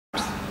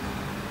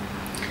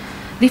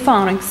The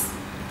pharynx.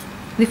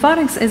 The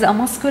pharynx is a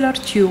muscular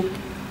tube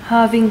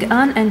having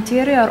an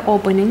anterior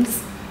opening,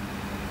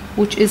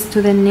 which is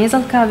to the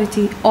nasal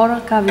cavity,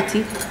 oral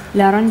cavity,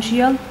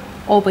 laryngeal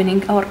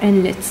opening or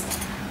inlet,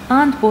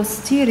 and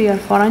posterior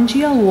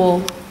pharyngeal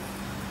wall.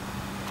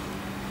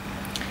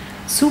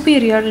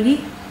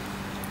 Superiorly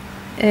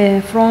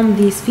from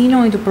the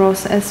sphenoid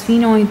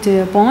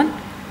bone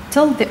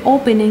till the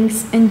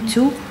openings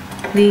into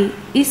the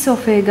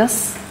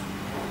esophagus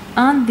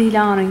and the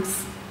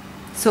larynx.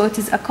 So it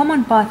is a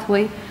common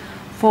pathway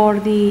for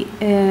the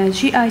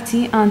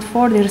GIT and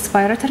for the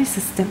respiratory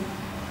system.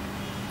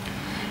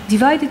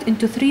 Divided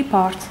into three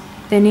parts: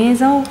 the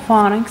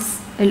nasopharynx,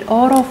 the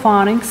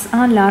oropharynx,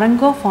 and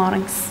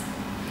laryngopharynx.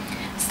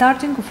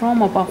 Starting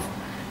from above,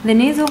 the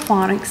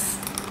nasopharynx.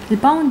 The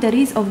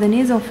boundaries of the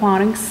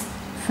nasopharynx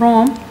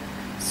from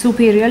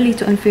superiorly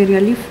to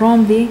inferiorly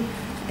from the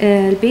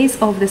base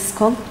of the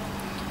skull,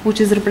 which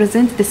is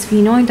represent the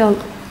sphenoidal,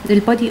 the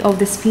body of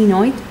the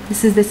sphenoid.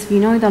 This is the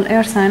sphenoidal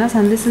air sinus,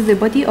 and this is the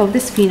body of the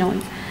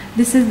sphenoid.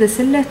 This is the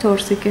cilia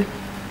thoracica.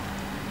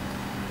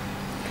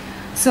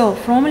 So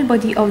from the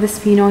body of the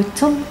sphenoid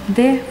till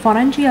the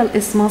pharyngeal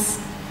isthmus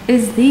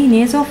is the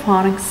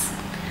nasopharynx.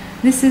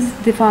 This is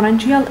the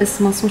pharyngeal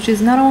isthmus, which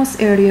is narrowest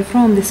area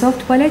from the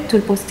soft palate to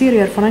the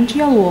posterior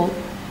pharyngeal wall.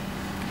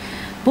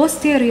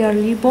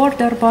 Posteriorly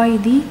bordered by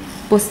the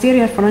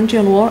posterior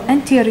pharyngeal wall.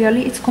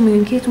 Anteriorly it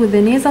communicates with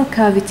the nasal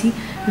cavity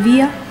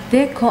via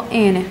the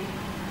choana.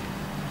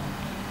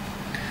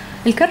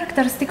 The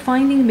characteristic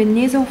finding in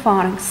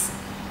nasopharynx.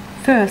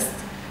 First,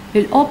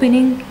 the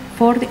opening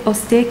for the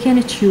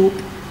Eustachian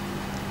tube,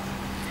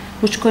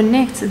 which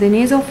connects the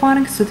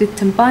nasopharynx to the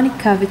tympanic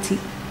cavity,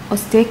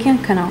 Eustachian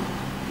canal.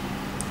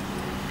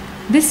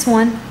 This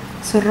one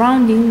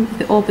surrounding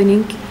the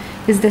opening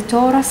is the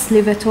torus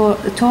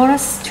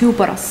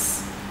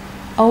tuberous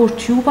or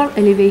tubal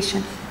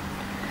elevation.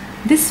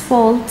 This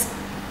fold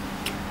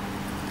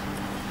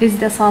is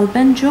the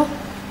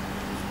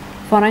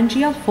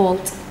salpingopharyngeal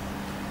fold,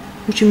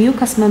 which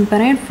mucous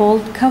membrane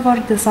fold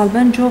covered the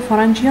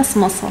salpingopharyngeus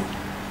muscle.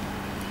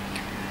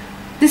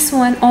 This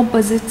one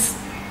opposite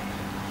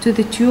to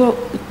the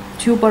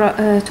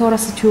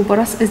torus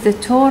tuberous is the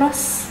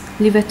torus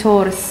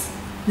levatorus.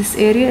 This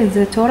area is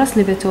the torus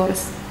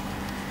levatorus.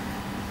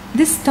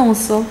 This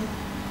tonsil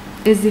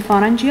is the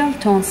pharyngeal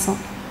tonsil,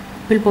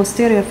 the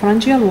posterior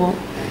pharyngeal wall,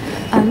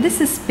 and this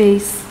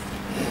space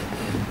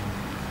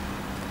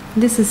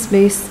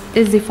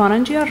is the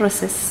pharyngeal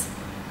recess.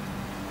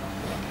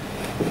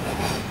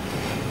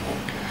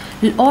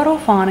 The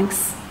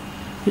oropharynx.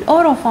 The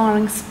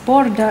oropharynx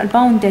border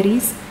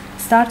boundaries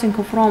starting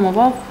from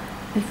above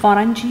the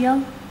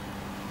pharyngeal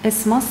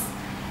isthmus,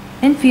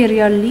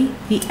 inferiorly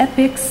the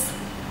apex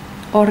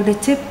or the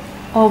tip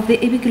of the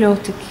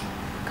epiglottic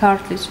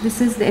cartilage. This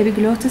is the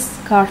epiglottis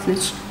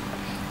cartilage,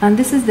 and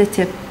this is the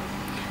tip.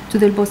 To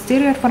the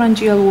posterior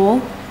pharyngeal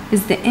wall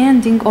is the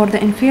ending or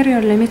the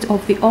inferior limit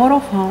of the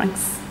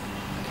oropharynx.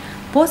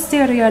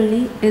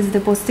 Posteriorly is the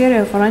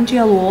posterior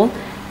pharyngeal wall.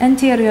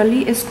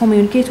 Anteriorly is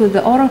communicate with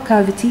the oral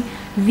cavity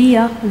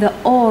via the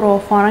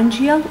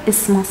oropharyngeal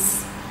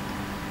isthmus.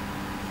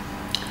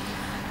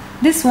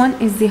 This one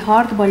is the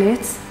hard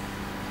palate,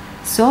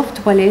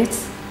 soft palate,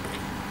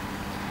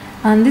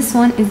 and this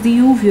one is the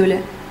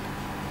uvula.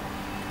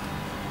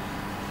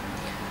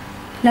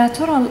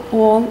 Lateral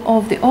wall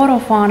of the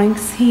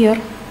oropharynx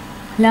here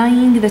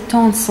lying the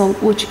tonsil,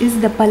 which is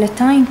the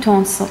palatine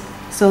tonsil.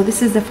 So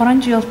this is the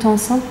pharyngeal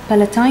tonsil,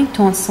 palatine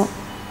tonsil.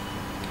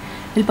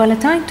 The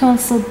palatine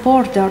tonsil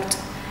bordered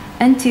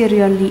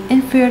anteriorly,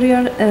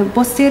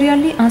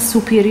 posteriorly and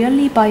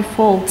superiorly by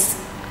folds.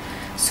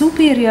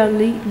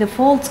 Superiorly, the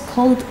fold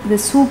called the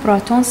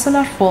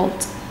supratonsillar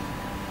fold.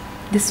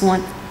 This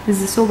one is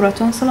the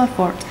supratonsillar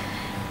fold.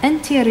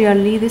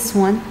 Anteriorly, this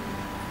one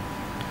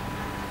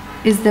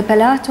is the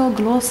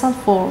palatoglossal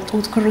fold,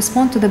 which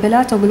corresponds to the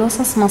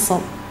palatoglossus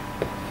muscle.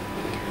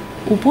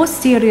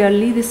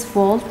 Posteriorly, this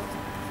fold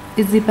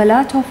is the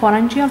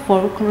palatopharyngeal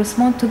fold,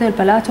 correspond to the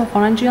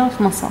palatopharyngeal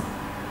muscle.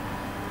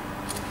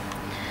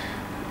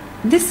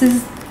 This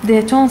is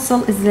the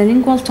tonsil, is the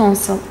lingual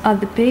tonsil at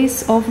the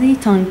base of the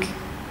tongue,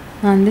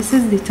 and this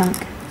is the tongue.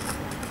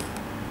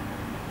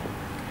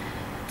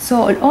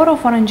 So the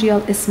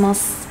oropharyngeal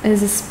isthmus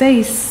is a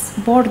space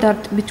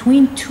bordered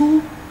between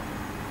two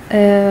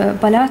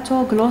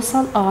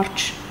palatoglossal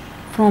arch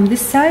from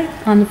this side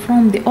and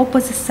from the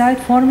opposite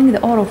side, forming the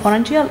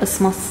oropharyngeal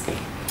isthmus.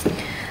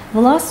 The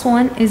last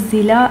one is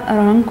the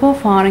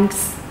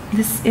laryngopharynx.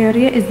 This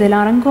area is the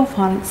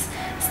laryngopharynx,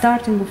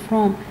 starting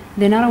from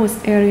the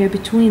narrowest area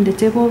between the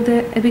tip of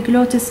the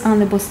epiglottis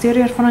and the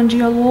posterior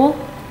pharyngeal wall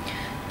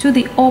to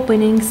the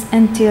openings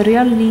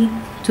anteriorly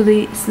to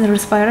the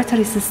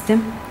respiratory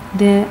system,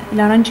 the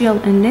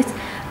laryngeal inlet,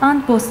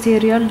 and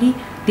posteriorly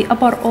the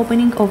upper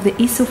opening of the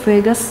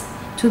esophagus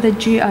to the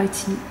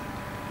GIT.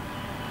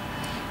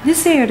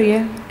 This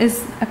area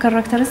is a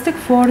characteristic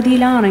for the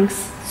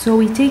larynx, so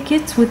we take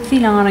it with the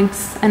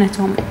larynx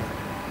anatomy.